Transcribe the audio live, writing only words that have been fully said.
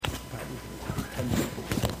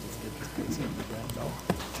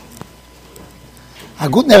A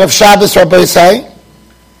good Erev Shabbos, Rabbi say.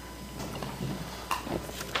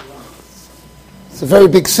 It's a very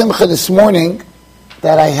big simcha this morning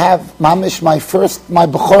that I have mamish my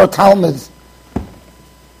Bechor Talmud,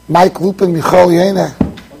 Mike Lupin, Michal Yena,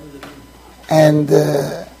 and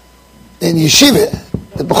in Yeshiva,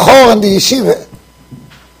 the Bechor and the Yeshiva.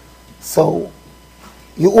 So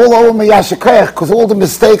you all owe me Yashikayach because all the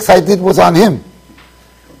mistakes I did was on him,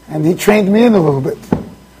 and he trained me in a little bit.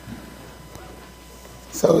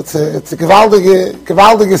 So it's a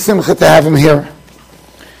gewaldige simcha to have him here.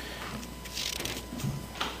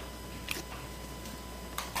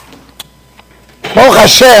 Baruch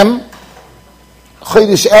Hashem,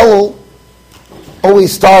 Chodesh Elul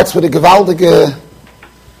always starts with a gewaldige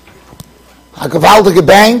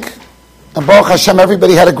bang, and Baruch Hashem,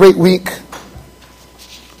 everybody had a great week,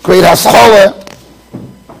 great haschala,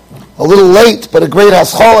 a little late, but a great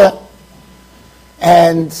haschala.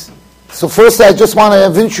 And so first I just want to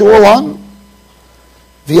invite you all on.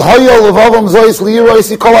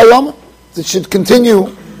 It should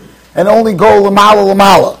continue and only go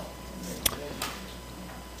lamala.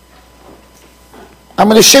 I'm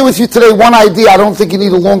going to share with you today one idea. I don't think you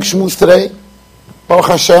need a long shmooze today. Baruch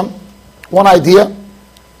Hashem. One idea.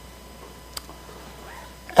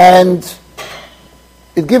 And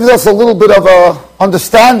it gives us a little bit of a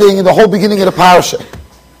understanding in the whole beginning of the parasha.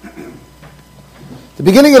 The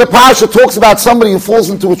beginning of the parasha talks about somebody who falls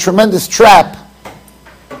into a tremendous trap,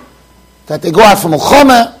 that they go out from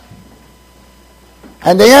Milchama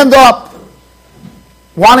and they end up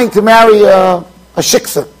wanting to marry a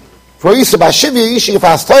shiksa.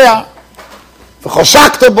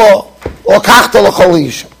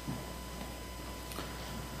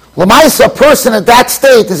 Lamaisa, a person at that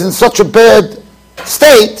state is in such a bad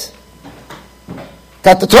state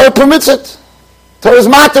that the Torah permits it. Torah is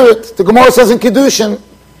matter it. The Gemara says in Kiddushin,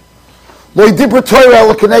 Lo dibra Torah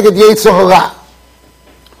ela keneged yetzer hara.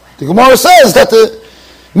 The Gemara says that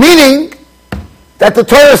meaning that the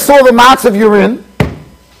Torah saw the matzav you're in,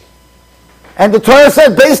 and the Torah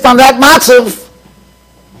said based on that matzav,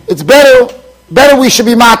 it's better we should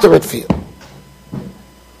be matter it for you.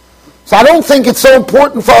 So I don't think it's so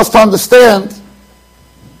important for us to understand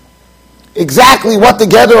exactly what the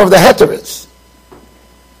gather of the heter is.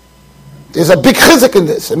 There's a big chizuk in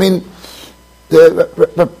this. I mean, the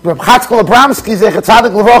Reb Chatzkel Abramsky Zechet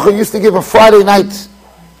Tzadik Levacha used to give a Friday night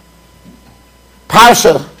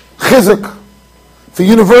parsha chizuk for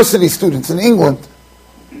university students in England.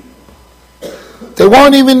 They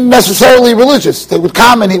weren't even necessarily religious. They would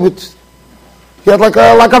come and he had like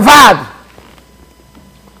a vad.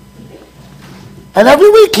 And every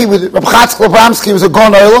week Reb Chatzkel Abramsky was a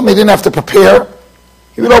gon olam. He didn't have to prepare.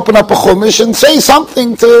 He would open up a chumash and say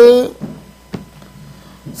something to.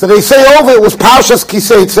 So they say over it was Parshas ki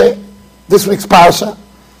Seitze, this week's parsha,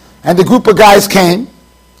 and the group of guys came,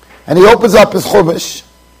 and he opens up his chumash,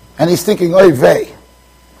 and he's thinking, oy vey,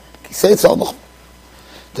 ki Seitze al noch.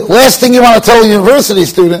 The last thing you want to tell a university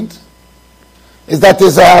student is that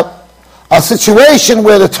there's a situation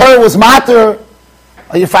where the Torah was matter,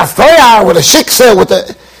 or you fast Torah with a shiksa,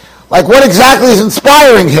 like what exactly is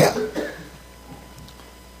inspiring here?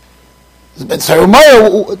 Where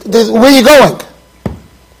are you going?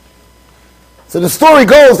 So the story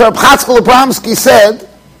goes that Reb Chatzkel Abramsky said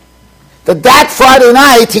that Friday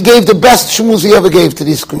night he gave the best shmooze he ever gave to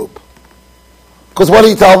this group. Because what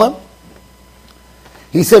did he tell them?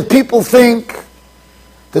 He said people think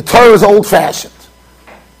the Torah is old-fashioned.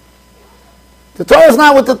 The Torah is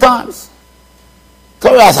not with the times. The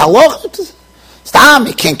Torah has halachot. Stam,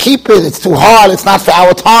 you can't keep it. It's too hard. It's not for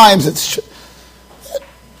our times.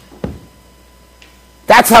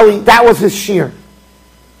 That was his shiur.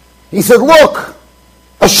 He said, look,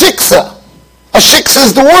 a shiksa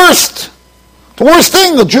is the worst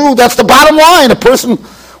thing. The Jew, that's the bottom line.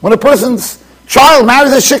 When a person's child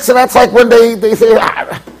marries a shiksa, that's like when they say,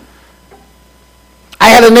 I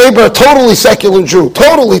had a neighbor, a totally secular Jew,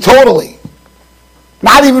 totally,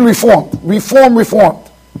 not even reformed. Reformed.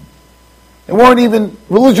 They weren't even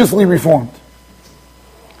religiously reformed.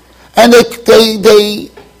 And they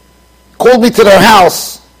called me to their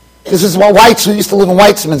house. This is what Weitzman used to live in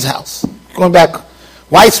Weitzman's house. Going back,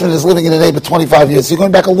 Weitzman is living in the neighborhood 25 years. He's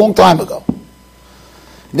going back a long time ago.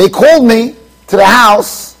 They called me to the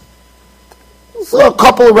house. It was a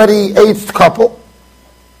couple, already aged couple.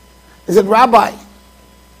 They said, Rabbi,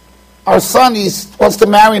 our son wants to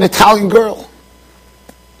marry an Italian girl.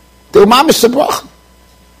 They were mamish sebrach.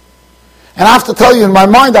 And I have to tell you, in my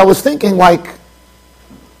mind, I was thinking, like,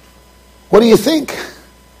 what do you think?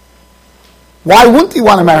 Why wouldn't he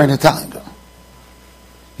want to marry an Italian girl?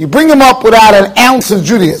 You bring him up without an ounce of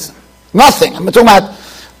Judaism. Nothing. I'm talking about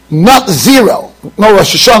not zero. No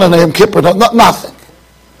Rosh Hashanah, no Yom Kippur, nothing.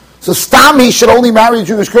 So Stam, he should only marry a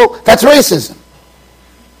Jewish girl. That's racism.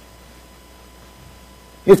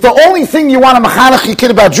 If the only thing you want to machanech your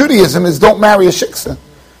kid about Judaism is don't marry a shiksa,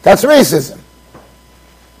 that's racism.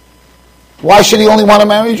 Why should he only want to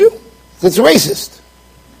marry a Jew? It's racist.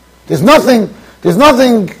 There's nothing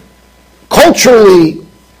culturally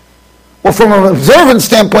or from an observant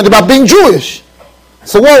standpoint about being Jewish.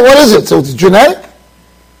 So what is it? So it's genetic?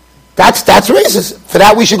 That's racism. For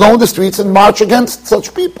that we should go in the streets and march against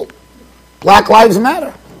such people. Black lives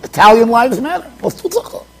matter. Italian lives matter.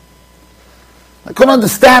 I couldn't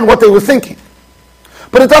understand what they were thinking.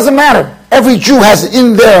 But it doesn't matter. Every Jew has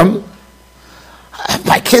in them,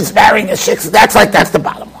 my kid's marrying a shiksa, that's the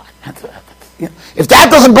bottom line. If that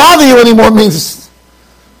doesn't bother you anymore, it means...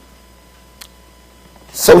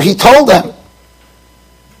 So he told them,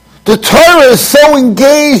 the Torah is so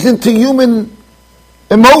engaged into human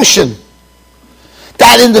emotion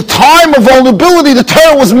that in the time of vulnerability, the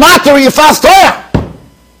Torah was matter Yefas Torah.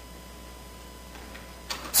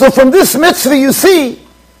 So from this mitzvah you see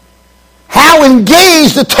how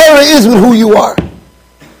engaged the Torah is with who you are.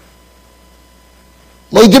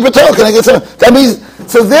 That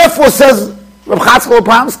means, so therefore says Reb Chatzkel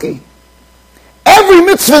Abramsky, every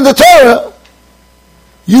mitzvah in the Torah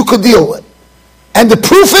you could deal with. And the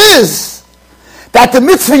proof is that the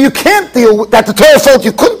mitzvah you can't deal with, that the Torah felt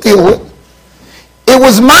you couldn't deal with, it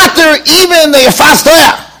was matter even in the Yefas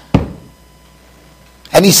Torah.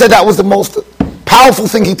 And he said that was the most powerful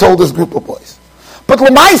thing he told this group of boys. But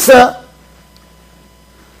Lamaisa,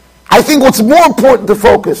 I think what's more important to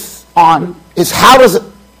focus on is how does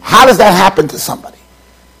that happen to somebody?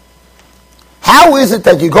 How is it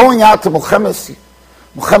that you're going out to Milchemes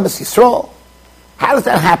Yisrael? How does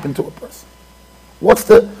that happen to a person? What's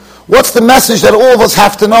the message that all of us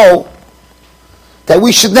have to know, that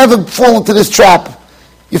we should never fall into this trap?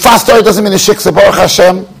 Yefas Torah doesn't mean a shiksa, Baruch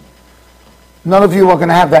Hashem. None of you are going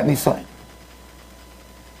to have that nisayon.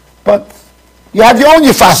 But you have your own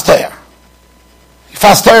Yefas Torah.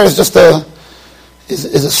 Yefas Torah is just a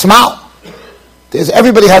smile.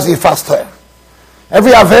 Everybody has a Yefas Torah.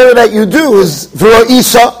 Every avera that you do is V'ro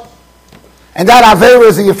Isa, and that avera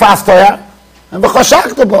is a Yefas Torah, and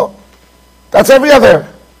V'chashakta bo. That's every avera.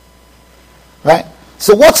 Right?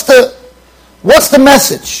 So what's the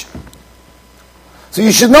message? So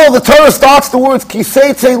you should know the Torah starts the words Ki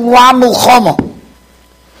Seitze la milchama.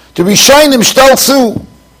 The Rishonim shtelzu.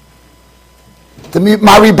 The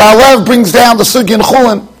Mari Balev brings down the Sugi in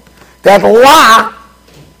Chulin that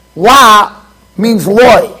la means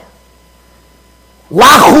loy.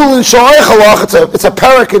 La chulin sho'echalach, it's a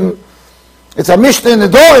parak in, it's a mishnah in the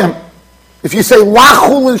Dorim. If you say la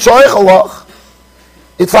chulin sho'echalach,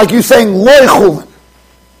 it's like you saying loy chulin.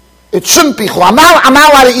 It shouldn't be chulin. I'm not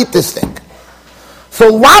allowed to eat this thing. So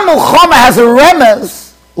la milchama has a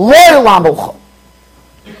remez, loy la milchama.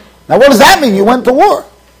 Now what does that mean? You went to war.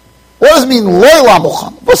 What does it mean, loy la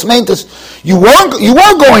milchama? What's meant is you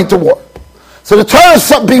weren't going to war. So the Torah is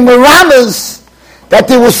being meramez that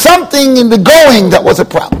there was something in the going that was a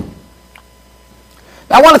problem.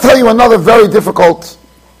 Now I want to tell you another very difficult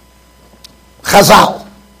chazal.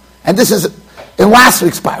 And this is in last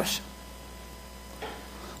week's parasha.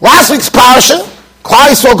 Last week's parasha, Klal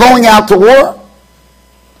Yisrael going out to war.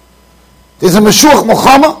 There's a Meshuach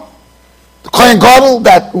Milchama, the Kohen Gadol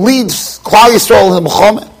that leads Klal Yisrael in the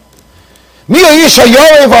Milchama.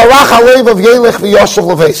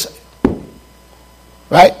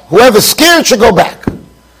 Right? Whoever's scared should go back.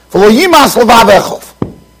 That's what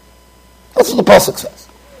the pasuk says.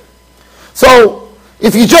 So,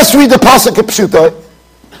 if you just read the pasuk at Pshuto,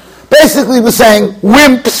 basically we're saying,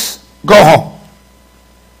 wimps, go home.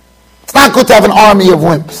 It's not good to have an army of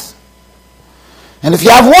wimps. And if you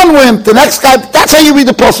have one wimp, the next guy, that's how you read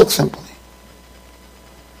the pasuk simply.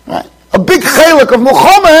 Right? A big chelik of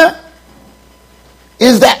Milchama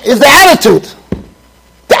is the attitude.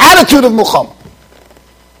 The attitude of Milchama.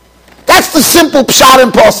 That's the simple pshat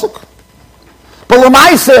and pasuk. But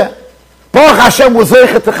Lamaisa, Baruch Hashem was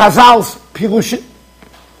zeichet to Chazal's pirushim,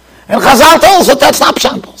 and Chazal tells us that's not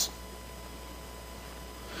pshat and pasuk.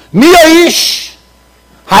 Mi haish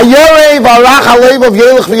hayore v'arach halev of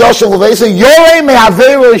yelech v'yoshev l'veisa yore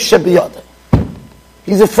me'averos shebiyodeh.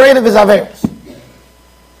 He's afraid of his averos.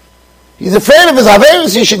 He's afraid of his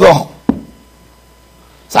averos. He should go home.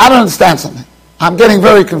 So I don't understand something. I'm getting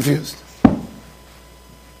very confused.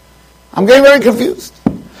 The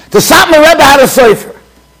Satmar Rebbe had a sefer.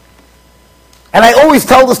 And I always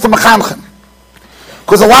tell this to Mechanchen.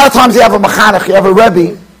 Because a lot of times you have a Mechanech, you have a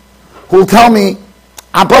Rebbe, who will tell me,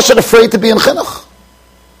 I'm just afraid to be in Chinuch.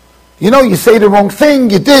 You say the wrong thing,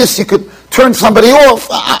 you could turn somebody off.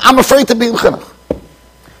 I'm afraid to be in chinuch.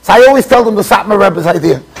 So I always tell them the Satmar Rebbe's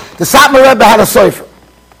idea. The Satmar Rebbe had a sofer.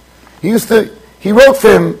 He wrote for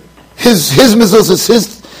him his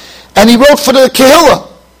mezuzahs, and he wrote for the Kehillah.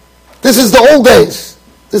 This is the old days.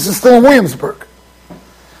 This is still in Williamsburg.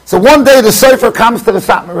 So one day the sofer comes to the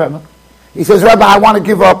Satmar Rebbe. He says, Rebbe, I want to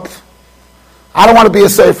give up. I don't want to be a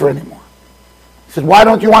sofer anymore. He said, why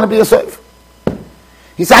don't you want to be a sofer?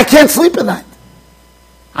 He said, I can't sleep at night.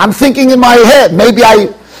 I'm thinking in my head, maybe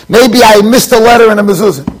I missed a letter in a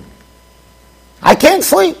mezuzah. I can't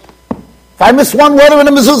sleep. If I miss one letter in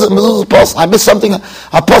a mezuzah puzzle, I miss something, a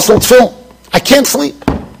puzzle tefillin, I can't sleep.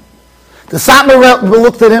 The Satmar Rebbe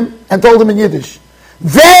looked at him and told him in Yiddish,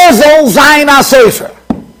 Wer soll sein a sofer?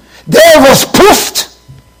 Der was puffed.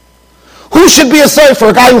 Who should be a sofer?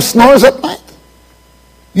 A guy who snores at night?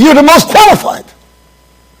 You're the most qualified.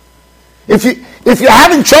 If you're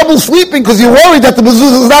having trouble sleeping because you're worried that the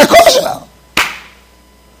mezuzah is not kosher.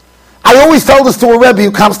 I always tell this to a Rebbe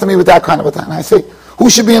who comes to me with that kind of a time. I say, who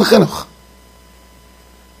should be in chinuch?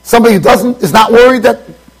 Somebody who is not worried that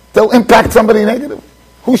they'll impact somebody negative.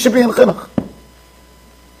 Who should be in chinuch?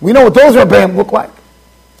 We know what those Rebbeim look like.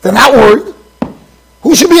 They're not worried.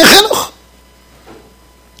 Who should be in chinuch?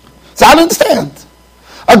 So I don't understand.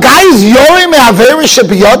 A guy is yoreh me'averis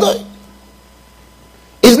shebiyadai.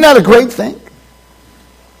 Isn't that a great thing?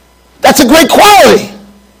 That's a great quality.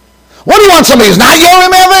 What do you want somebody who's not yoreh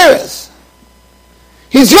me'averis?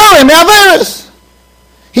 He's yoreh me'averis.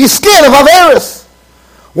 He's scared of averis.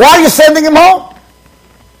 Why are you sending him home?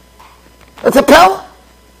 It's a pella.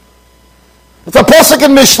 It's a posuk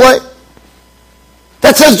in Mishlei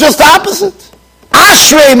that says just the opposite.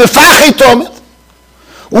 Ashrei mefachei tomit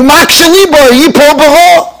u'makshe libo yipol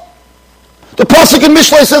b'ro. The posuk in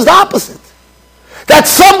Mishlei says the opposite. That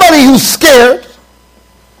somebody who's scared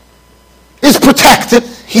is protected.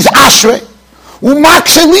 He's ashrei.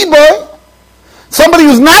 U'makshe libo. Somebody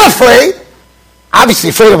who's not afraid, obviously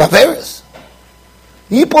afraid of averis,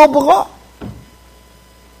 yipol b'ro.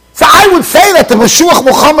 So I would say that the Mashiach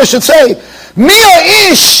Muhammad should say,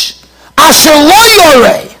 Mia ish asher lo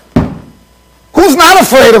yoreh. Who's not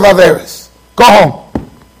afraid of averis? Go home.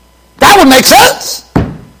 That would make sense.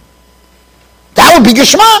 That would be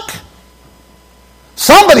geschmack.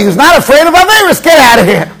 Somebody who's not afraid of averis, get out of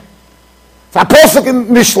here. It's a posuk in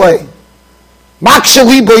Mishlei. Makshe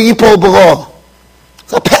libo yipol b'ro.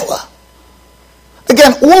 It's a pella.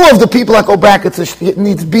 Again, all of the people that go back, it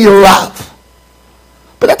needs to be a rav.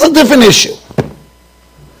 But that's a different issue.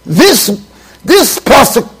 This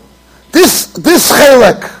pasuk, this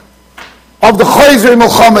chelek of the Chayzer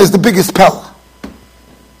Milchama is the biggest pella.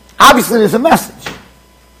 Obviously, there's a message.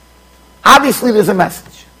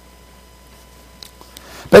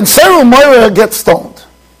 Ben Seru Moira gets stoned,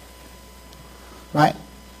 right?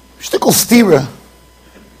 Shtickle stira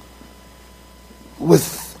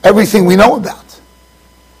with everything we know about.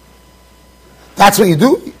 That's what you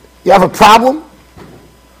do. You have a problem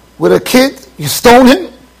with a kid, you stone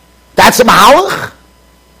him. That's a mahalach.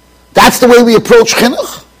 That's the way we approach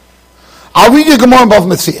chinuch. I'll read you Gemara above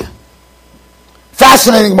Mitzvah.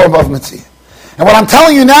 Fascinating Gemara above Mitzvah. And what I'm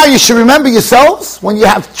telling you now, you should remember yourselves when you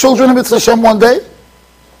have children of Mitzvah Hashem one day.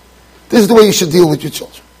 This is the way you should deal with your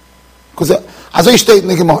children. Because as I state in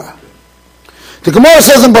the Gemara, the Gemara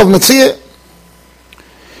says in Bav Mitzvah,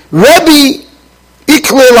 Rabbi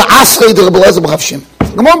ikle la'asrei de Rabbi Elazar b'Rav Shimon.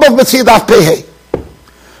 The Gemara Bav Mitzvah daf pehei.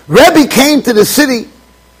 Rabbi came to the city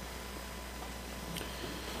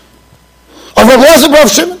of Rabbi Elazar b'Rav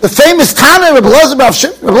Shimon, the famous Tana Rabbi Elazar b'Rav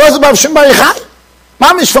Shimon, Rabbi Elazar b'Rav Shimon bar Yochai,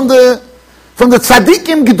 mamish from the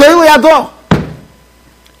tzaddikim gedolei ador.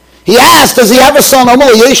 He asked, does he have a son?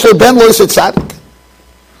 Amar yesh lo ben lo yisei tzaddik.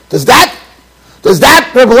 Does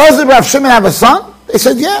that Rabbi Elazar b'Rav Shimon have a son? They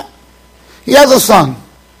said, yeah, he has a son.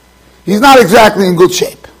 He's not exactly in good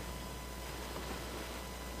shape.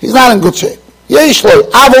 He's not in good shape. Yesh lo,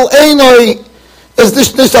 aval einoi is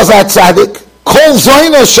nicht as a tzaddik. Kol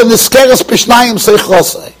zoyno sheniskeres pishnayim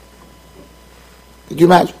seichosei. Could you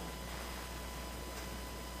imagine?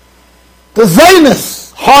 The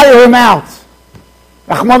Zionist hire him out.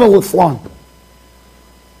 Rachmana litzlan.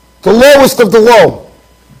 The lowest of the low.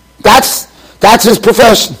 That's his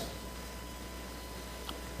profession.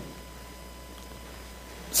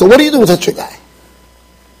 So what do you do with such a guy?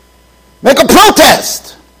 Make a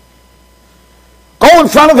protest. Go in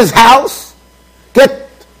front of his house. Get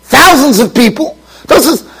thousands of people. Das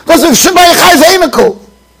ist Shimbai Chai Zainakul.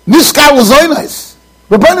 Niskar was Zoynais.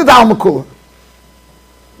 Rabbanu Dal Makul.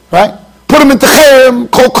 Right? Put him into Cherem,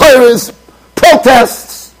 Kol Koiris,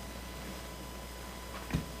 protests.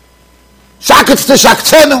 Shakatz to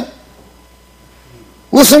Shaktenu.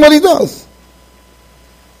 Listen what he does.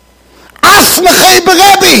 Asmachei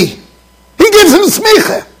berebi. He gives him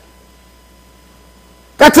smicha.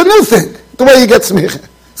 That's a new thing. The way you get smicha.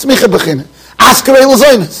 Smicha bechina. Askerei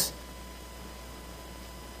lezoinus.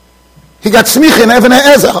 He got smicha in Even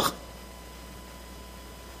HaEzach.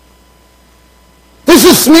 This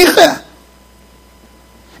is smicha.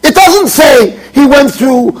 It doesn't say he went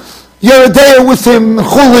through Yeridea with him,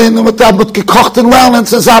 Chulin, and with gekocht and Wellen,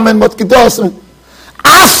 zusammen, mit gedossen.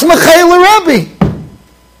 Asmachei l'Rebbe.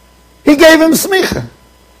 He gave him smicha.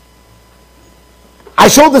 I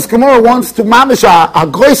showed this Gemara once to Mamish, a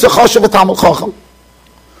Groise Choshev Talmud Chacham,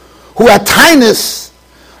 who had tinus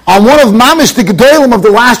on one of Mamish, the Gedolim of the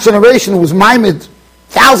last generation, who was Maimed,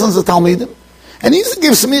 thousands of Talmidim, and he used to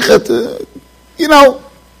give smicha to,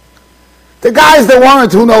 the guys that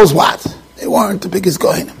weren't who knows what. They weren't the biggest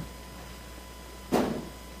Gohinim.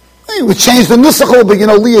 He would change the nusach a little bit,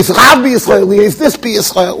 Liyas Rav B'Yisrael, Liyas this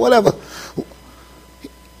B'Yisrael, whatever.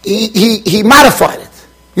 He modified it.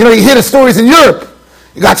 You hear the stories in Europe.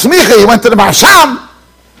 You got smicha, he went to the Marsham.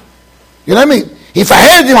 You know what I mean? He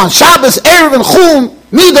verheard you on Shabbos, Erev, and Chum,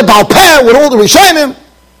 Nida Baal Peh, with all the Rishonim.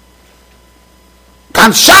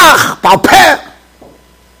 Kan Shach, Baal Peh.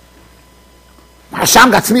 Marsham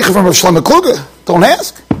got smicha from Rav Shlomo Kluger. Don't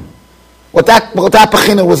ask. What that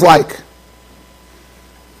Pechina was like.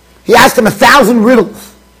 He asked him 1,000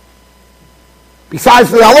 riddles.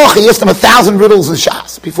 Besides the halacha, he asked him 1,000 riddles in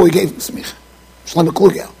Shas before he gave him smicha. Shlomo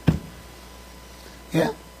Kluger.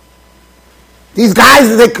 Yeah. These guys.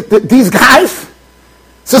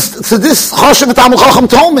 So this Choshev Talmud Chacham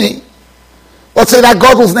told me. Let's say that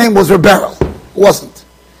Godel's name was Rebel. It wasn't.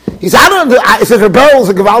 He said, I said Rebel was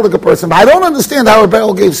a gewaldige person, but I don't understand how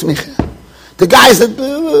Rebel gave smicha. The guys that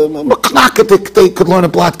they could learn a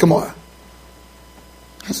Blat Gemara.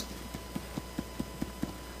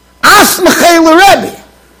 Asmachei l'Rebbe.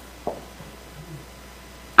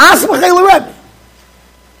 Asmachei l'Rebbe.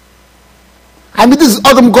 I mean, this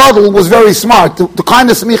Adam Gadol was very smart. The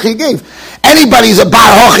kind of smicha he gave. Anybody's a bar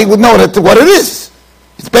hochi would know that what it is.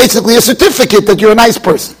 It's basically a certificate that you're a nice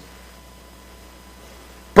person.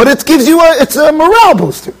 But it gives you it's a morale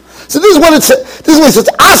booster. So this is what it says. This is what it says.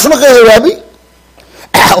 Asmachei l'Rebbe.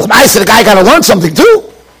 I said the guy got to learn something too.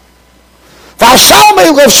 He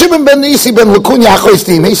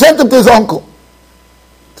sent him to his uncle.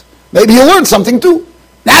 Maybe he learned something too.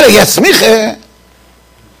 Now that he has smicha,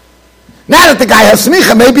 now that the guy has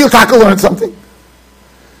smicha, maybe he'll learn something.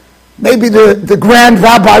 Maybe the grand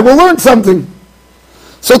rabbi will learn something.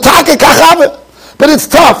 So take kachave. But it's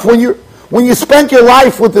tough when you spend your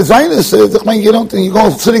life with the Zionist. You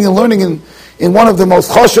go sitting and learning in one of the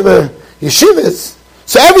most choshev yeshivas.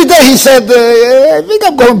 So every day he said, I think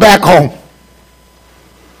I'm going back home.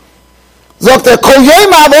 Every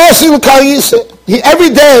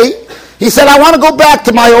day he said, I want to go back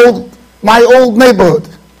to my old neighborhood.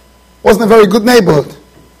 Wasn't a very good neighborhood.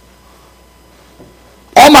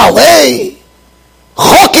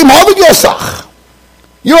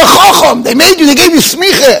 You're a chacham. They gave you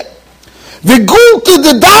smicha.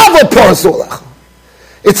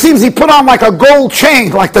 It seems he put on like a gold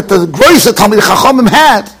chain, like that the Groise told me the chachamim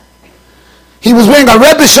had. He was wearing a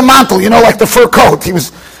Rebbe mantle, like the fur coat. He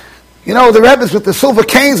was, the Rebbes with the silver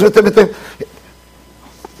canes with the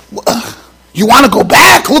you want to go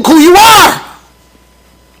back? Look who you are.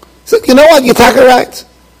 He said, you know what? You're talking right.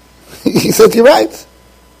 He said, you're right.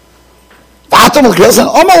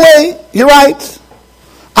 On my way, you're right.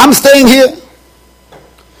 I'm staying here.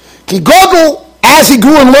 Ki Godel, as he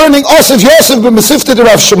grew in learning, Osef Yosef ben Mesifta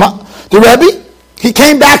the Rebbe, he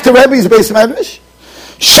came back to Rebbe's base medrash.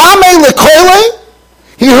 Shamei lekoile,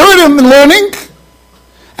 he heard him in learning,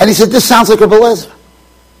 and he said, this sounds like Rebbe Lezer.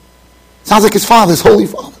 Sounds like his father, his holy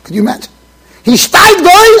father. Could you imagine? He steigt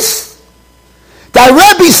goes. The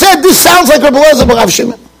Rebbe said, this sounds like Rebbe Lezer b'Rav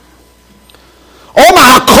Shimon. Oma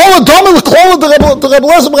hakola dome l'kola the Rebbe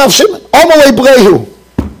Lezer b'Rav Shimon. Oma lebrehu.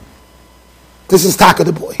 This is Taka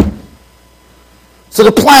the boy. So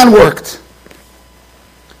the plan worked.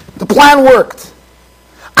 The plan worked.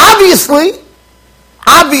 Obviously,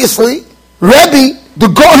 Rebbe, the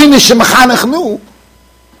Gohin Shemachanech knew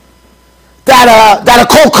that a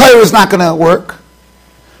kol koyer is not going to work.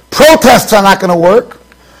 Protests are not going to work.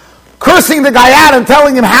 Cursing the guy out and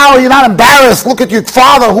telling him how you're not embarrassed. Look at your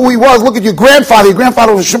father, who he was. Look at your grandfather. Your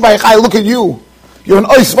grandfather was Shimbai Chai. Look at you. You're an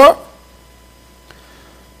oisvar.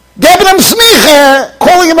 Giving him smicha,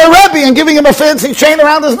 calling him a Rebbe and giving him a fancy chain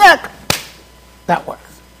around his neck. That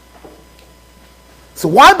works. So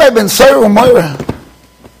why by Ben Sayer Umayra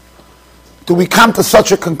do we come to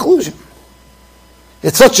such a conclusion?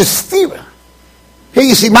 It's such a stira. Here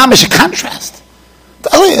you see mamish a contrast.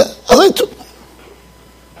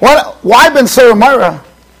 Why Ben Sarah Myra?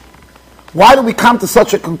 Why do we come to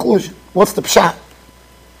such a conclusion? What's the pshat?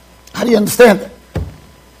 How do you understand it?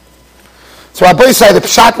 So Rabbi said the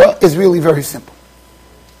pshat is really very simple.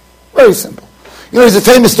 Very simple. You know, there's a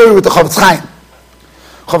famous story with the Chavetz Chaim.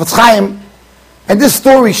 Chavetz Chaim, and this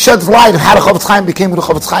story sheds light on how the Chavetz Chaim became who the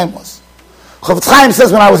Chavetz Chaim was. Chavetz Chaim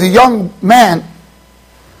says, when I was a young man,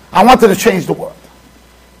 I wanted to change the world.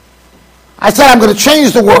 I said, I'm going to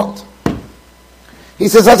change the world. He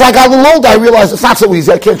says, as I got a little older, I realized it's not so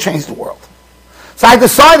easy. I can't change the world. So I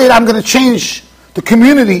decided I'm going to change the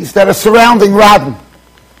communities that are surrounding Reuven.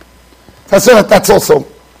 So I said, that's also,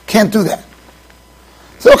 can't do that.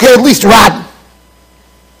 So okay, at least Reuven.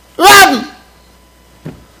 Reuven!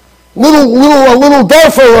 A little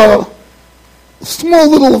Darfur, a small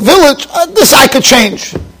little village, this I could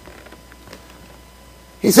change.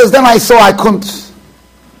 He says, then I saw I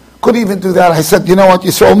couldn't even do that. I said, you know what,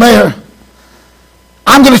 Yisrael Mayor,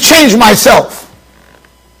 I'm going to change myself.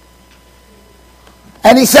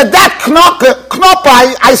 And he said, that knop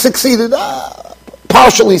I succeeded,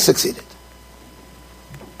 partially succeeded.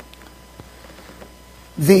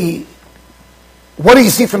 What do you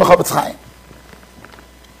see from the Chavetz Chaim?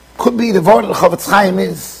 Could be the word of the Chavetz Chaim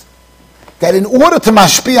is that in order to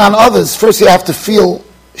mashpia on others, first you have to feel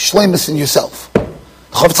shleimus in yourself.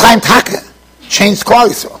 Chavetz Chaim Taka changed Klal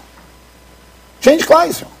Yisrael. Changed Klal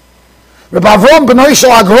Yisrael. Rabbi Avram Benoy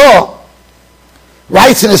Shel Agro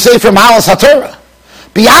writes in a Sefer Mahalas HaTorah,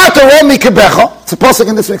 Bi'ata ro mikebecha, it's a pasuk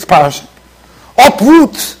in this week's parasha,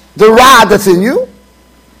 uproot the rod that's in you.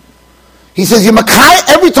 He says,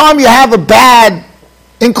 every time you have a bad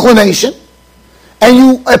inclination, and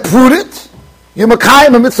you uproot it, you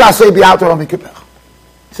makayim a mitzvah say bi'ata ro mikebecha.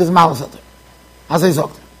 He says Mahalas HaTorah. Hazay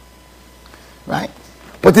Zokter. Right?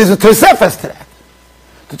 But there's a Tosefes to that.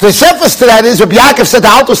 The Tosefes to that is, Rabbi Yaakov said, the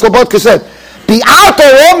Alter Slobodka said,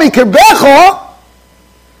 Bi'ata ro mikebecha,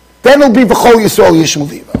 then it'll be v'chol Yisrael yishmu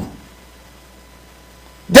v'yiro.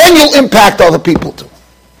 Then you'll impact other people too.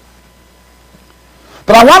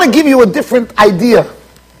 But I want to give you a different idea,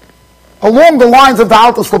 along the lines of the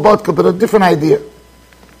Alter Slobodka, but a different idea.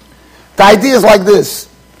 The idea is like this.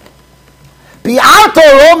 Bi'ata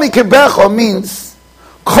ro mikebecha means,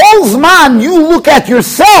 kol zman you look at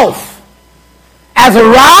yourself as a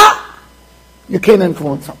ra, you can't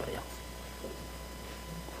influence somebody else.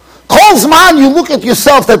 Kol zman you look at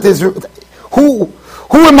yourself that there's, who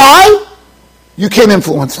am I? You can't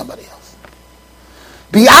influence somebody else.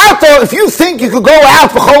 Bi'ata, if you think you could go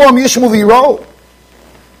out v'cholam yishmu v'yiro,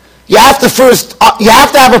 you have to first, you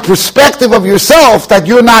have to have a perspective of yourself that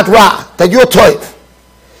you're not ra, that you're toiv.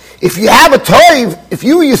 If you have a toiv, if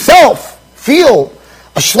you yourself feel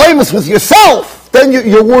a shleimus with yourself, then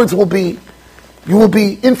your words will be, you will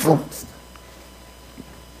be influenced.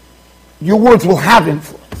 Your words will have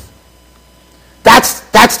influence.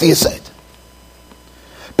 That's the aside.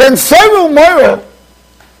 Ben Seru Moira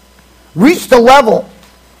reached a level.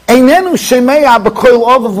 Einenu shemeya b'koil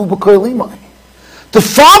avavu b'koil imay. The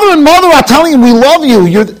father and mother are telling him, "We love you."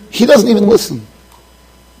 He doesn't even listen.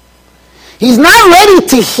 He's not ready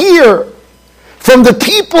to hear from the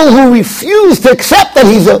people who refuse to accept that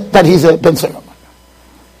he's a Ben Seru.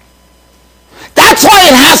 That's why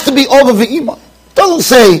it has to be over v'imay. It doesn't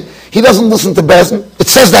say he doesn't listen to Bezin. It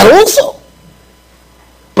says that also.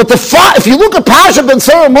 But if you look at Parshas Ben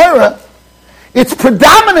Seru Moira, it's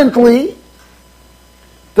predominantly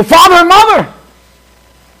the father and mother.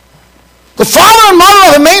 The father and mother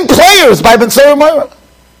are the main players by Ben Seru Moira.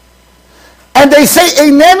 And they say,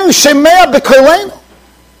 Einenu shemea b'koilenu.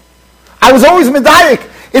 I was always medayik.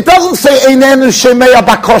 It doesn't say, Einenu shemea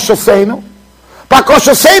b'koshosenu.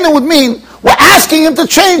 B'koshosenu would mean, we're asking him to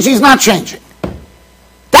change, he's not changing.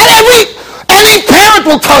 That any parent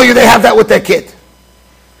will tell you they have that with their kid.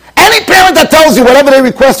 Any parent that tells you whatever they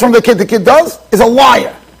request from the kid does, is a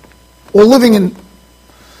liar. Or living in,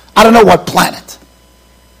 I don't know what planet.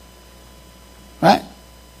 Right?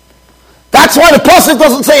 That's why the pasuk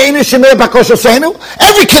doesn't say Einu Shemei B'Koshosenu.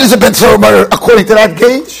 Every kid is a Ben Seru Moira according to that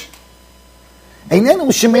gauge. Einenu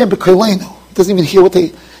Shemei B'Koilenu. Doesn't even hear what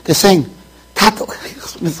they're saying.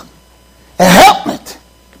 A helpmate.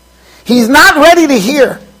 He's not ready to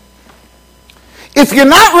hear. If you're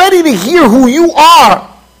not ready to hear who you are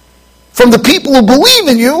from the people who believe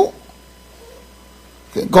in you,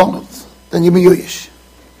 then you're miyuyish.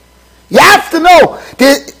 You have to know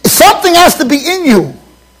something has to be in you.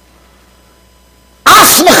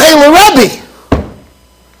 Asmachei Rabbi.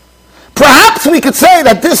 Perhaps we could say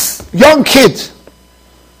that this young kid,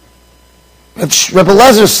 Rebbe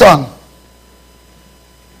Lezer's son,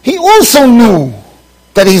 he also knew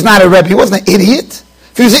that he's not a Rebbe. He wasn't an idiot.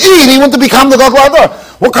 If he was an idiot, he wouldn't have become the Gadol Hador.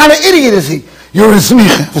 What kind of idiot is he? You're a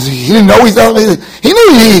smicha. He didn't know he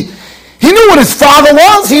knew what his father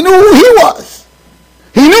was. He knew who he was.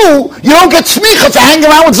 He knew you don't get smicha to hang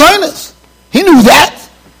around with Zionists. He knew that.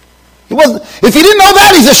 He wasn't. If he didn't know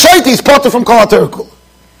that, he's a shait. He's potter from Kol HaTorah.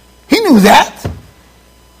 He knew that.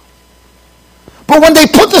 But when they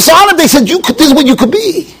put this on him, they said, this is what you could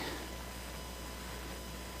be.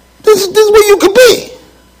 This is what you could be.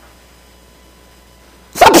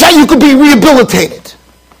 It's not how you could be rehabilitated.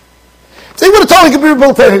 If they would have told me you could be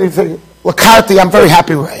rehabilitated, he'd say, Lakarti, I'm very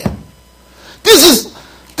happy where I am. This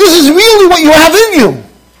is really what you have in you.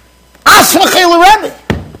 Asmachei l'Rebbe.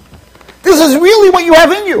 This is really what you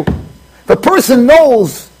have in you. The person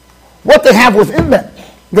knows what they have within them.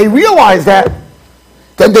 They realize that,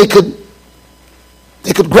 then they could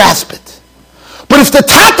grasp it. But if the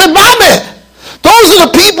Tata Mame, those are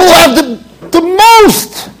the people who have the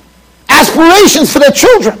most aspirations for their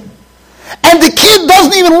children, and the kid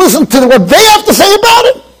doesn't even listen to what they have to say about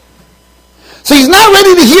it, so he's not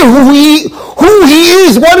ready to hear who he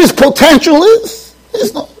is, what his potential is.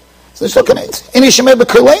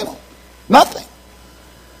 Nothing.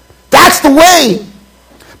 That's the way,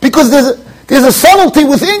 because there's a subtlety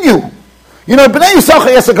within you. You know, B'nai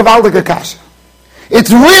Yisachar has a gewaltige kasha. It's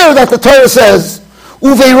rare that the Torah says,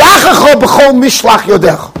 "Uveirachacha b'chol mishlach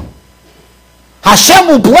yodecha." Hashem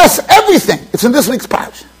will bless everything. It's in this week's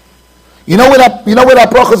parasha. You know where that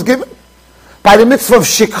bracha is given? By the mitzvah of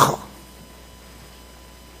shikha.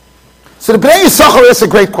 So the B'nai Yisachar is a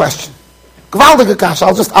great question. Gewaltige kasha.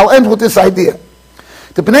 I'll end with this idea.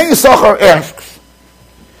 The B'nai Yisachar asks,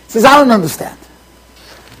 says, I don't understand.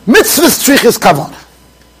 Mitzvah's tzrichas kavanah.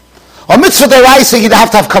 Or mitzvah deraisa, you'd have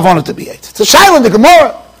to have kavanah to be it. It's a shaila in the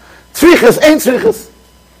Gemara. Tzrichas, ain't tzrichas.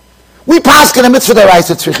 We pass in a mitzvah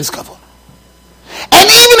deraisa, tzrichas kavanah. And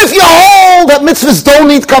even if you hold that mitzvahs don't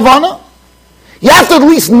need kavanah, you have to at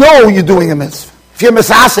least know you're doing a mitzvah. If you're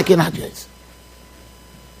misasik, you're not yet.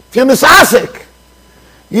 If you're misasik,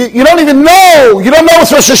 you don't even know. You don't know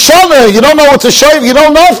it's Rosh Hashanah. You don't know it's a Shiur. You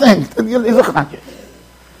don't know things.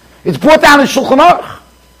 It's brought down in Shulchan Aruch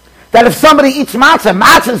that if somebody eats matzah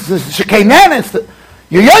is shekeinen,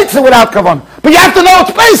 you're yaitze without kavanah. But you have to know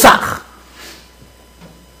it's Pesach.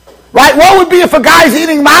 Right? What would be if a guy's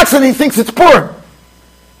eating matzah and he thinks it's Purim?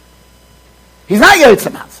 He's not yaitze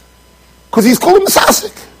matzah. Because he's called a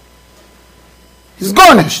misasik. He's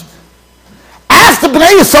garnished. Ask the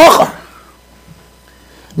B'nai Yisachar.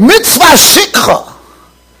 Mitzvah shikha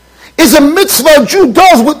is a mitzvah a Jew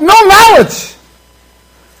does with no knowledge.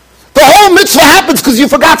 The whole mitzvah happens because you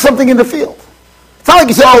forgot something in the field. It's not like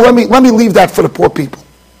you say, let me leave that for the poor people.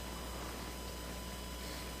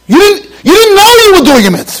 You didn't know you were doing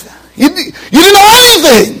a mitzvah. You didn't know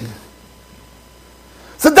anything.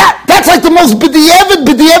 So that's like the most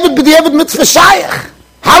b'di'evet mitzvah shayach.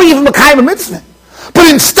 How are you even mekayim a mitzvah? But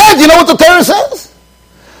instead, you know what the Torah says?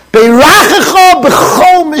 Beirachecha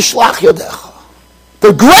b'chol mishlach yodecha.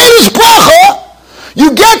 The greatest bracha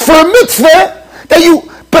you get for a mitzvah that you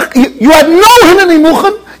had no hineni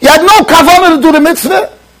muchen, you had no kavanah to do the mitzvah.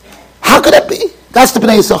 How could that be? That's the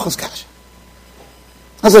B'nai Yisachar's kasha.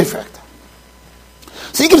 That's a fact.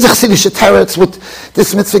 So he gives a chassidish teretz with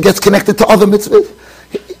this mitzvah gets connected to other mitzvahs.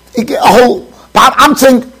 I'm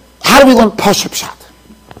saying, how do we learn Pasha Pshat?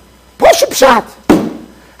 Pasha Pshat.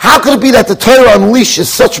 How could it be that the Torah unleashes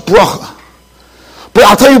such bracha? But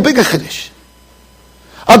I'll tell you a bigger chiddush.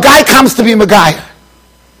 A guy comes to be Megayer.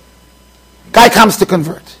 Guy comes to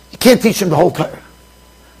convert. You can't teach him the whole Torah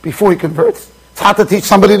before he converts. It's hard to teach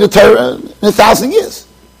somebody the Torah in 1,000 years.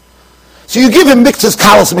 So you give him mixes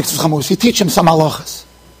kalas, mixes chamus. You teach him some halachas.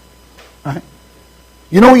 Right?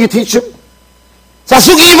 You know what you teach him?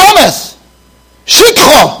 Sasugi ivones.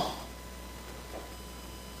 Shikho.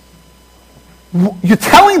 You're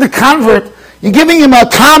telling the convert, you're giving him a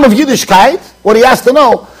tam of Yiddishkeit, what he has to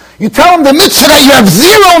know. You tell him the mitzvah that you have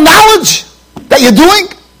zero knowledge that you're doing.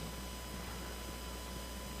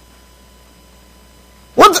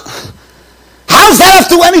 How does that have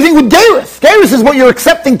to do anything with Geirus? Geirus is what you're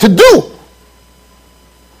accepting to do.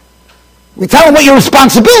 We tell him what your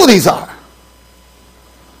responsibilities are.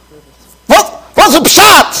 What's a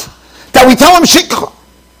pshat that we tell him shikha?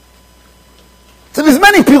 So there's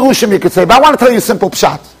many pirushim you could say, but I want to tell you a simple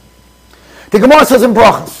pshat. The Gemara says in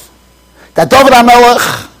Brachas that David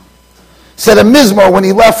HaMelech said a mizmor when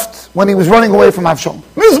he was running away from Avshalom.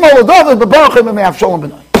 Mizmor l'David b'barachim b'mei Avshalom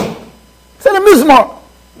b'nai. Said a mizmor.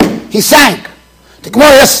 He sang. The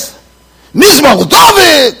Gemara says, mizmor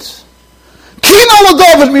l'David, kino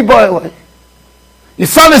l'David mi ba'ilei. Your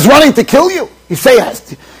son is running to kill you. You say,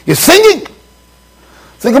 you're singing.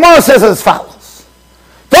 So the Gemara says as follows.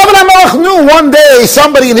 David HaMelech knew one day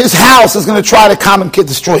somebody in his house is going to try to come and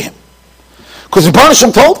destroy him. Because the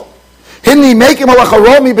Parshas told him, Hinni make him a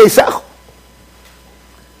lacharomi beisach.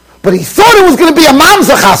 But he thought it was going to be a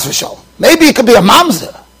mamzer chas v'shol. Maybe it could be a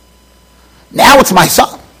mamzer. Now it's my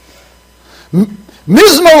son.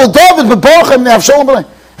 Mizmor David b'borchem ne'avsholem.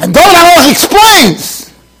 And David HaMelech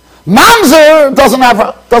explains, mamzer doesn't have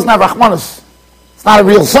rachmanis. It's not a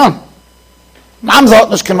real son. Mamzer hat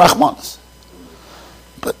nicht kein rachmanis.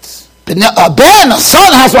 But a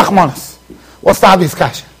son has rachmanis. What's the obvious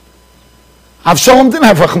kasha? Avsholem didn't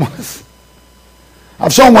have rachmanis.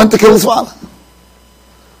 Avsholem went to kill his father.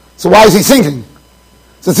 So why is he singing?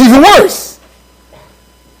 So it's even worse.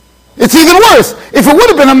 It's even worse. If it would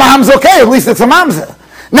have been a mamzer, okay, at least it's a mamzer.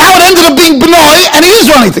 Now it ended up being B'nai, and he is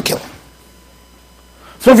running to kill him.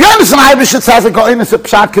 So if you understand Eibishter says a goin is a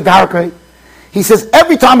pshat kedarkei, he says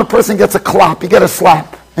every time a person gets a klap, you get a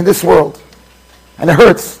slap in this world, and it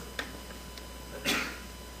hurts.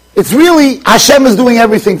 It's really Hashem is doing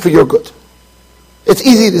everything for your good. It's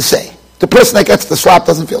easy to say. The person that gets the slap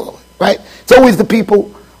doesn't feel that way, right? It's always the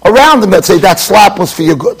people around them that say that slap was for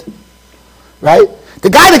your good, right? The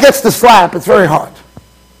guy that gets the slap, it's very hard.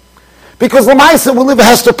 Because Lamaisa will live a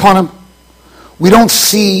hester upon him. We don't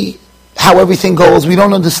see how everything goes. We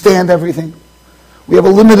don't understand everything. We have a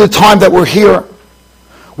limited time that we're here.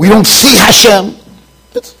 We don't see Hashem.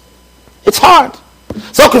 It's hard.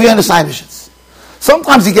 So if you understand it,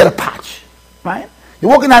 sometimes you get a patch, right?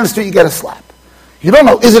 You're walking down the street, you get a slap. You don't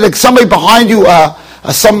know, is it like somebody behind you,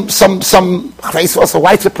 some a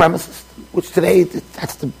white supremacist, which today,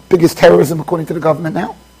 that's the biggest terrorism according to the government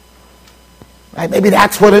now. Right? Maybe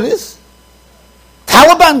that's what it is.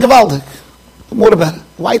 Taliban, gewaldig. What about it?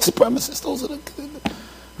 White supremacists, those are the,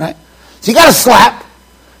 right? So you got a slap,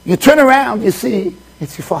 you turn around, you see,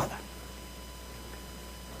 it's your father.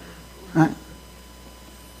 Right?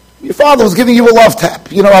 Your father was giving you a love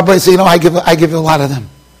tap. You know, Rabbi say, I give you a lot of them.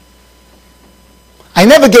 I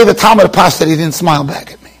never gave a Talmud a pass that he didn't smile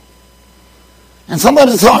back at me. And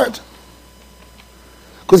sometimes it's hard.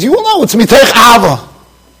 Because you will know, it's miteich ava.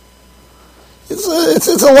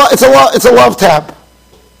 It's a love tap.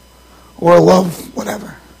 Or a love,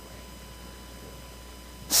 whatever.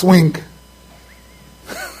 Swing.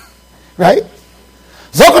 Right?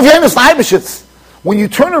 When you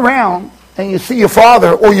turn around and you see your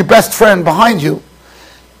father or your best friend behind you,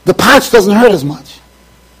 the patch doesn't hurt as much.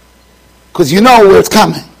 Because you know where it's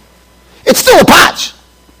coming. It's still a patch.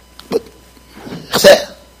 But,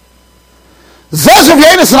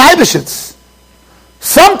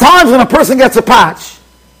 sometimes when a person gets a patch,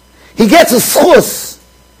 he gets a source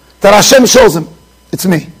that Hashem shows him. It's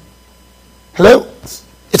me. Hello?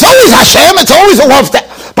 It's always Hashem, it's always a love that.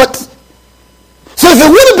 But, so if it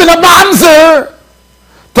would have been a mamzer,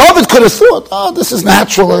 David could have thought, this is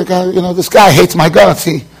natural. Like, this guy hates my guts.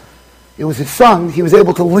 It was his son. He was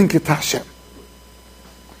able to link it to Hashem.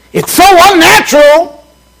 It's so unnatural.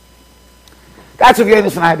 That's what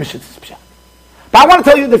Yenis and Eibishter's pshat. But I want to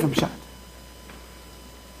tell you a different pshat.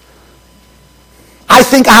 I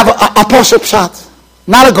think I have a Posha pshat.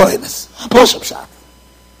 Not a goyinus. A Posha pshat.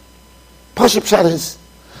 Posha pshat is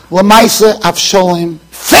Lamaisa Avsholem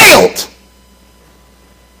failed.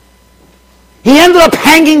 He ended up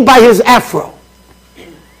hanging by his afro.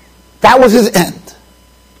 That was his end.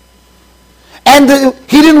 And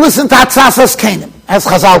he didn't listen to Hatzasas Kanim, as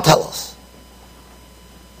Chazal tell us.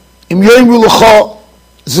 Im yoim rulecho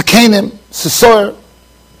zekenim sesor,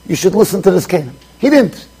 you should listen to this Kanim. He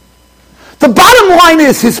didn't. The bottom line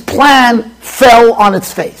is his plan fell on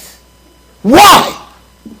its face. Why?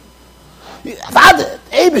 You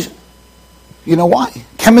know why?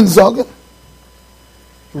 Kemen Zogan.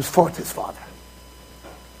 He was for his father.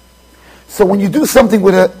 So when you do something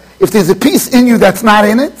if there's a piece in you that's not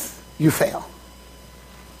in it, you fail.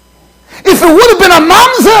 If it would have been a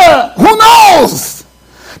mamzer, who knows?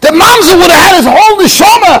 The mamzer would have had his whole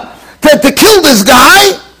neshama to kill this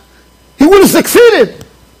guy. He would have succeeded.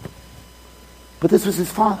 But this was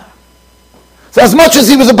his father. So as much as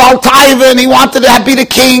he was about Taiva and he wanted to be the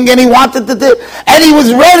king and he wanted to do, and he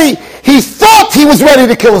was ready, he thought he was ready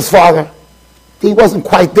to kill his father. He wasn't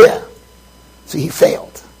quite there. So he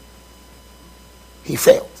failed. He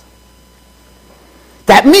failed.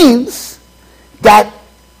 That means that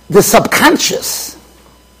the subconscious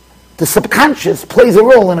plays a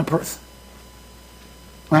role in a person.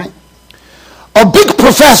 Right? A big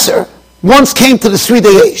professor once came to the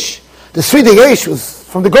Sridei Eish. The Sridei Eish was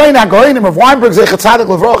from the Goyin HaGoyinim of Weinberg, Zecher Tzadik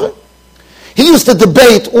Levrocha. He used to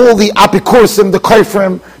debate all the Apikursim, the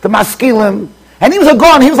Koifrim, the Maskilim, and he was a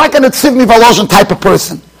Gon. He was like a Netzivni Volozhin type of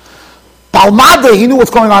person. Balmade, he knew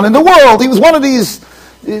what's going on in the world. He was one of these,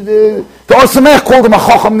 the Osamech called him a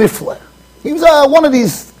Chacham Nifle. He was one of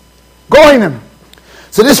these goinim.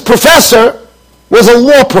 So this professor was a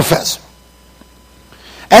law professor.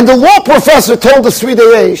 And the law professor told the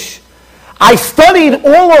Sridei Eish, I studied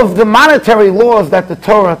all of the monetary laws that the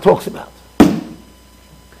Torah talks about.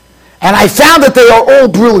 And I found that they are all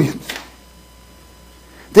brilliant.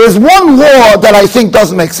 There's one law that I think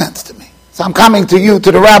doesn't make sense to me. So I'm coming to you,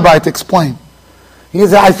 to the rabbi, to explain. He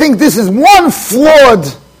said, I think this is a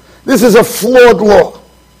flawed law.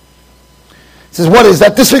 He says, what is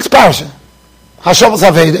that? This week's Parsha. Hashavas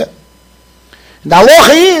Aveda. The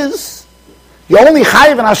halacha is, you only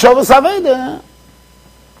chayiv in Hashavas Aveda.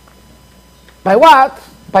 By what?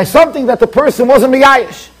 By something that the person wasn't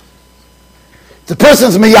miyayish. The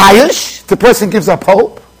person's miyayish, the person gives up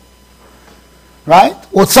hope. Right?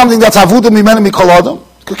 Or it's something that's avuda mimenu mikol adam,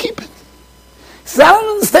 you could keep it. He says, I don't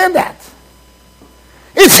understand that.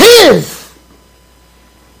 It's his.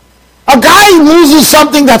 A guy loses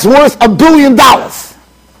something that's worth $1 billion.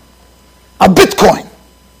 A Bitcoin.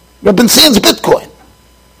 Rabbi Sin's Bitcoin.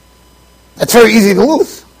 That's very easy to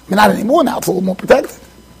lose. I mean, not anymore now. It's a little more protected.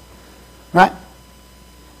 Right?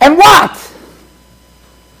 And what?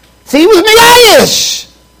 See, he was miyayish.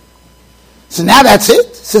 So now that's it.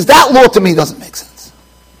 He says, that law to me doesn't make sense.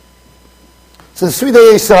 So the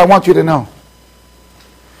Sridei Eish said, I want you to know.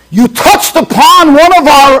 You touched upon one of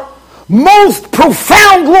our most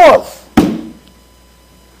profound laws.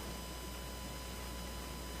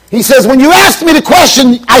 He says, when you asked me the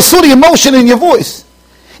question, I saw the emotion in your voice.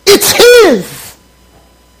 It's his.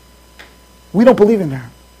 We don't believe in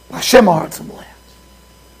that. Hashem our hearts and lands.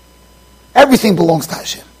 Everything belongs to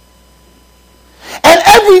Hashem. And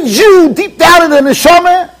every Jew, deep down in the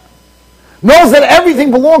neshama, knows that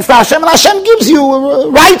everything belongs to Hashem, and Hashem gives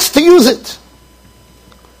you rights to use it.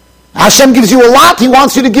 Hashem gives you a lot, He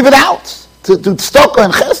wants you to give it out, to tzedakah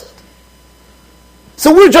and chesed.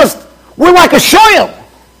 So we're like a shoyel.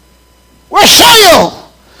 We're a shoyel.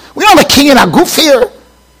 We don't have a king in our goof here.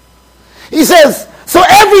 He says, so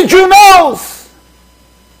every Jew knows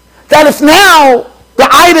that if now the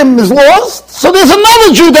item is lost, so there's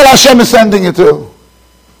another Jew that Hashem is sending it to.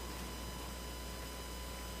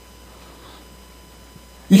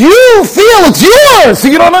 You feel it's yours, so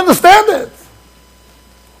you don't understand it.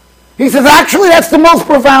 He says, actually, that's the most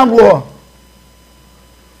profound law.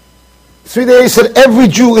 Sridei said, every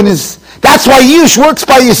Jew in his... That's why Yush works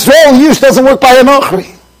by Yisrael, Yush doesn't work by a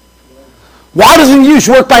Nochri. Why doesn't Yush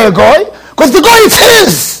work by a Goy? Because the Goy is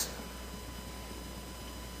his.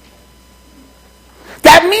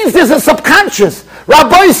 That means there's a subconscious.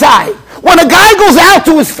 Rabbi say, when a guy goes out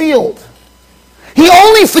to his field, he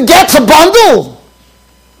only forgets a bundle.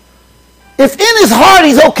 If in his heart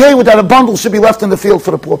he's okay with that, a bundle should be left in the field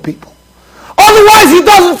for the poor people. Otherwise he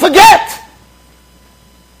doesn't forget.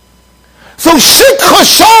 So shikha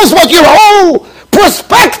shows what your whole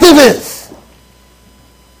perspective is.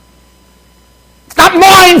 It's not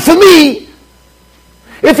mine for me.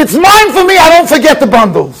 If it's mine for me, I don't forget the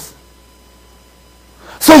bundles.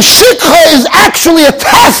 So shikha is actually a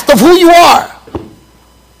test of who you are.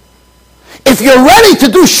 If you're ready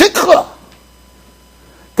to do shikha,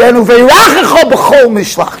 then uveirachecha b'chol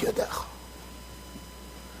mishlach yodecha.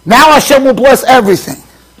 Now Hashem will bless everything.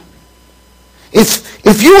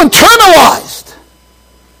 If you internalized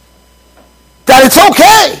that it's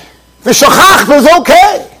okay, the shachach is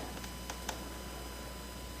okay,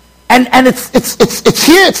 and it's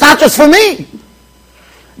here, it's not just for me.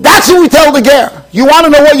 That's what we tell the ger. You want to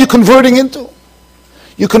know what you're converting into?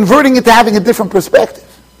 You're converting into having a different perspective.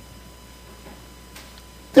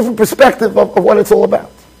 Different perspective of what it's all about.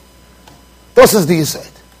 This is the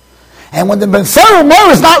Yisod. And when the Ben Sarah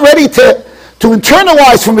is not ready to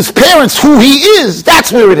internalize from his parents who he is,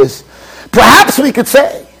 that's where it is. Perhaps we could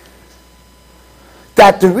say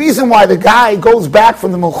that the reason why the guy goes back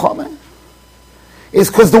from the Milchama is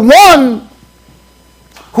because the one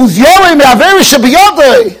who's Yorei me'averi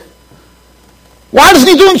shebiyodei, why isn't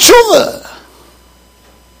he doing tshuva?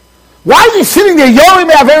 Why is he sitting there Yorei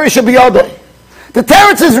me'averi shebiyodei? The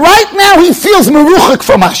teretz is right now he feels meruchik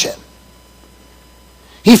from Hashem.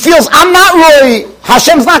 He feels, I'm not really,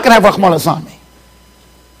 Hashem's not going to have Rachmanas on me.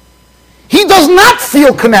 He does not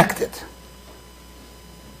feel connected.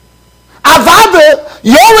 Avada,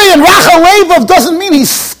 Yorei and Rachel Levav doesn't mean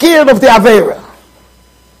he's scared of the Aveira.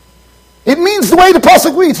 It means the way the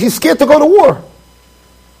Pasuk reads, he's scared to go to war.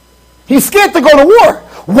 He's scared to go to war.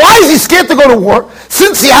 Why is he scared to go to war?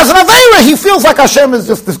 Since he has an Aveira, he feels like Hashem is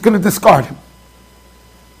just going to discard him.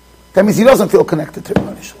 That means he doesn't feel connected to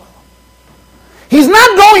Rebbeinu Shalom. He's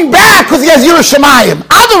not going back because he has Yerushalayim.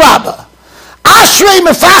 Adarabah. Ashrei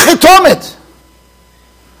mefachet tomet.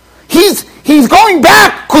 He's going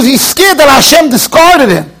back because he's scared that Hashem discarded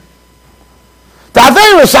him. The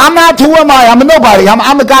Averis, I'm not, who am I? I'm a nobody.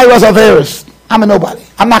 I'm a guy who has Averis. I'm a nobody.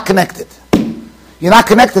 I'm not connected. You're not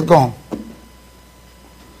connected, go home.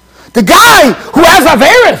 The guy who has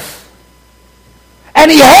Averis, and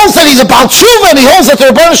he holds that he's about tshuva, and he holds that the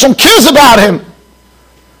Rebbeinu Shem cares about him,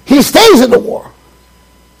 he stays in the war.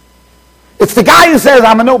 It's the guy who says,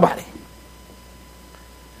 I'm a nobody.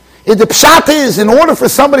 The pshat is, in order for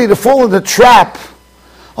somebody to fall in the trap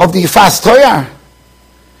of the Yifas Toyar,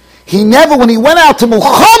 he never, when he went out to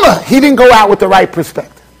Mulchama, he didn't go out with the right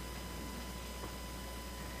perspective.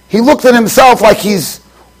 He looked at himself like he's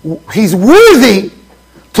worthy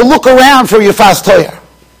to look around for Yifas Toyar.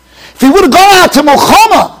 If he would have gone out to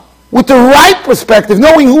Mulchama with the right perspective,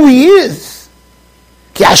 knowing who he is,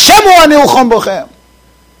 Ki Hashem hu anilcham bochem,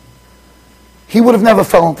 he would have never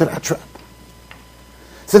fell into that trap.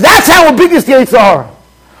 So that's our biggest Yetzer Hara.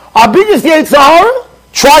 Our biggest Yetzer Hara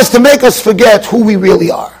tries to make us forget who we really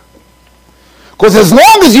are. Because as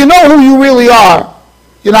long as you know who you really are,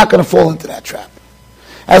 you're not going to fall into that trap.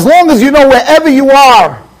 As long as you know wherever you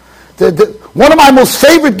are, one of my most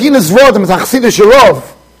favorite Ginas Vrodim is Achsidish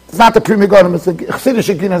Yerov. It's not the Primi Godim, it's the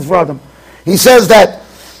Achsidish Ginas Vrodim. He says that,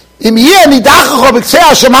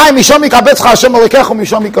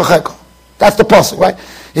 that's the pasuk, right?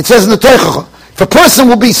 It says in the Teichacha, if a person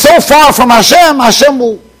will be so far from Hashem, Hashem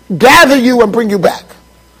will gather you and bring you back.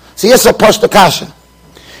 So yes, a pashta kasha.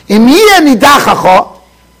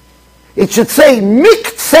 It should say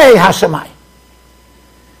miktsei hashemayim.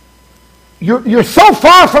 You're so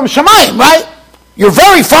far from Shemayim, right? You're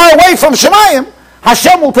very far away from Shemayim.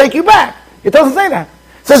 Hashem will take you back. It doesn't say that.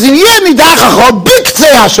 It says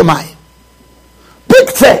biktsei hashemayim.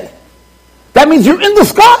 Biktsei. That means you're in the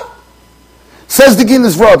sky. Says the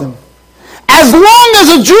Ginas Vrodim. As long as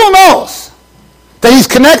a Jew knows that he's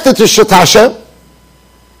connected to Shatasha,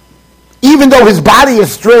 even though his body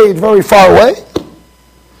is strayed very far away,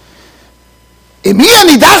 there's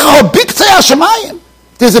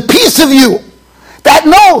a piece of you that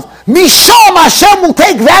knows Misham Hashem will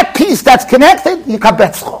take that piece that's connected,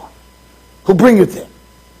 he'll bring you there.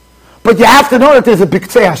 But you have to know that there's a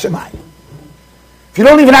Biktsei Hashemayim. If you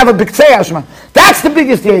don't even have a Biktsei Hashemayim, that's the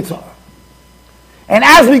biggest Yetzer Hara. And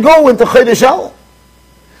as we go into Chodesh Elul,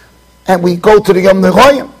 and we go to the Yom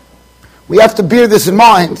Neroyim, we have to bear this in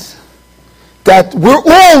mind, that we're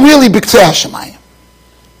all really Biktsei Hashemayim.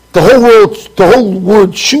 The whole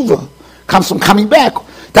word Shuva comes from coming back.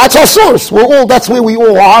 That's our source. That's where we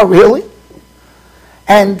all are, really.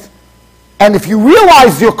 And if you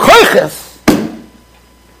realize your koiches,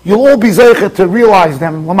 you'll all be zeicher to realize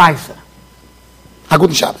them l'maisa.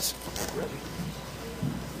 Haguten Shabbos.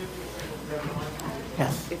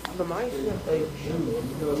 Yes. If the Monsey of a Jew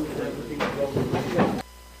knows that